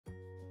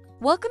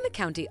Welcome to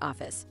County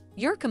Office,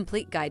 your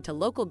complete guide to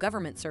local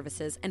government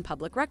services and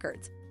public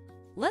records.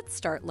 Let's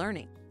start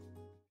learning.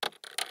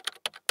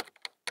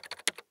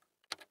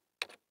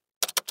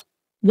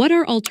 What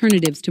are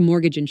alternatives to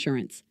mortgage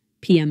insurance?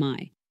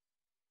 PMI.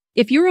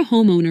 If you're a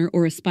homeowner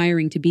or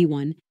aspiring to be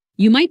one,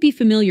 you might be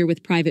familiar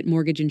with private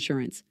mortgage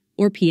insurance,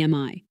 or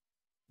PMI.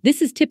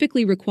 This is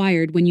typically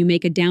required when you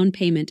make a down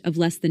payment of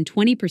less than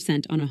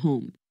 20% on a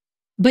home.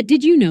 But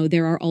did you know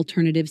there are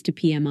alternatives to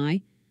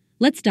PMI?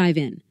 Let's dive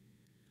in.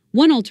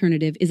 One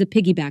alternative is a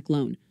piggyback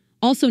loan,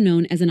 also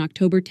known as an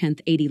October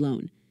 10th 80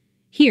 loan.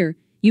 Here,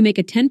 you make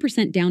a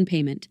 10% down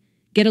payment,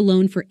 get a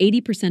loan for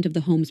 80% of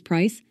the home's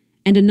price,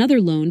 and another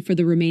loan for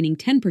the remaining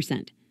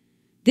 10%.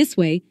 This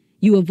way,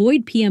 you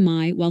avoid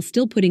PMI while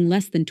still putting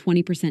less than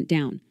 20%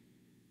 down.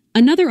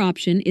 Another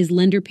option is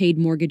lender-paid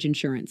mortgage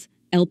insurance,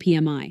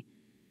 LPMI.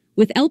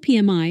 With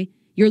LPMI,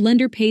 your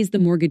lender pays the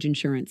mortgage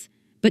insurance,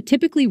 but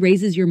typically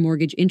raises your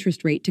mortgage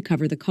interest rate to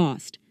cover the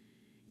cost.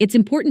 It's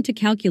important to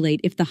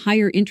calculate if the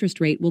higher interest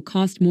rate will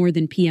cost more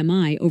than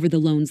PMI over the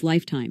loan's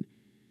lifetime.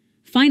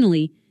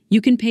 Finally,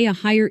 you can pay a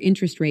higher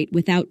interest rate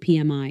without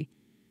PMI.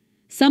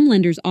 Some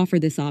lenders offer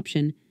this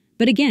option,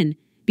 but again,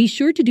 be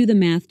sure to do the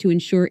math to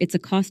ensure it's a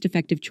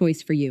cost-effective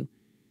choice for you.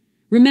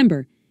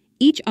 Remember,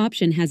 each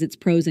option has its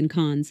pros and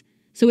cons,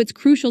 so it's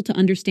crucial to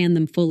understand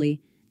them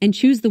fully and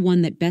choose the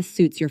one that best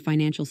suits your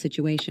financial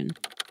situation.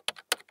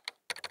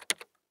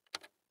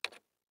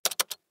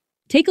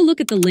 Take a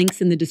look at the links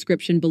in the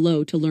description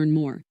below to learn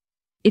more.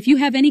 If you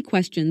have any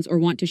questions or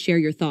want to share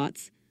your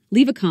thoughts,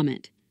 leave a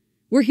comment.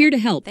 We're here to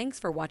help. Thanks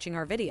for watching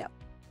our video.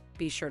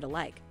 Be sure to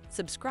like,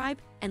 subscribe,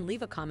 and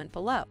leave a comment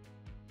below.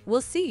 We'll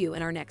see you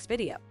in our next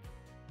video.